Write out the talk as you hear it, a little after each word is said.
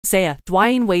Zaya,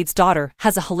 Dwyane Wade's daughter,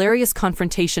 has a hilarious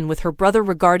confrontation with her brother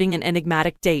regarding an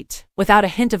enigmatic date. Without a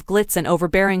hint of glitz and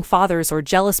overbearing fathers or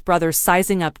jealous brothers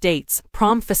sizing up dates,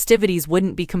 prom festivities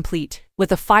wouldn't be complete.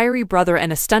 With a fiery brother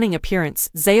and a stunning appearance,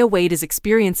 Zaya Wade is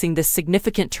experiencing this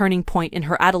significant turning point in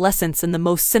her adolescence in the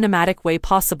most cinematic way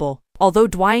possible. Although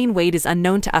Dwyane Wade is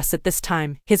unknown to us at this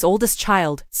time, his oldest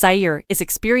child, Zaire, is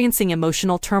experiencing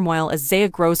emotional turmoil as Zaya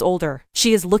grows older.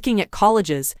 She is looking at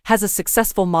colleges, has a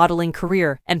successful modeling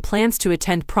career, and plans to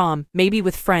attend prom, maybe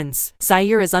with friends.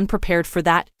 Zaire is unprepared for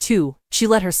that, too. She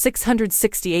let her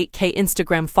 668K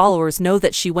Instagram followers know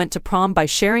that she went to prom by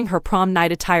sharing her prom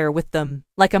night attire with them.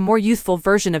 Like a more youthful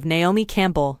version of Naomi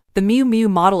Campbell, the Miu Miu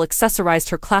model accessorized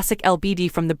her classic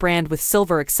LBD from the brand with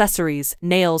silver accessories,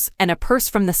 nails, and a purse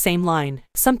from the same line.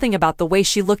 Something about the way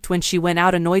she looked when she went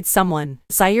out annoyed someone.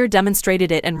 Zaire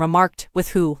demonstrated it and remarked, "With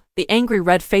who?" The angry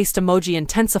red-faced emoji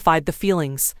intensified the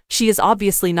feelings. She is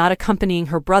obviously not accompanying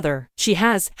her brother. She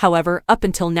has, however, up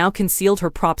until now concealed her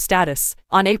prop status.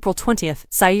 On April 20th,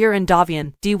 Zaire and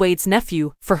Dwyane, D. Wade's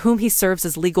nephew, for whom he serves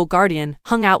as legal guardian,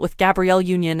 hung out with Gabrielle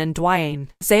Union and Dwyane.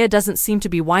 Zaya doesn't seem to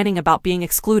be whining about being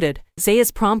excluded.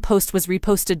 Zaya's prom post was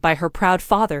reposted by her proud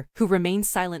father, who remains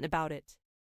silent about it.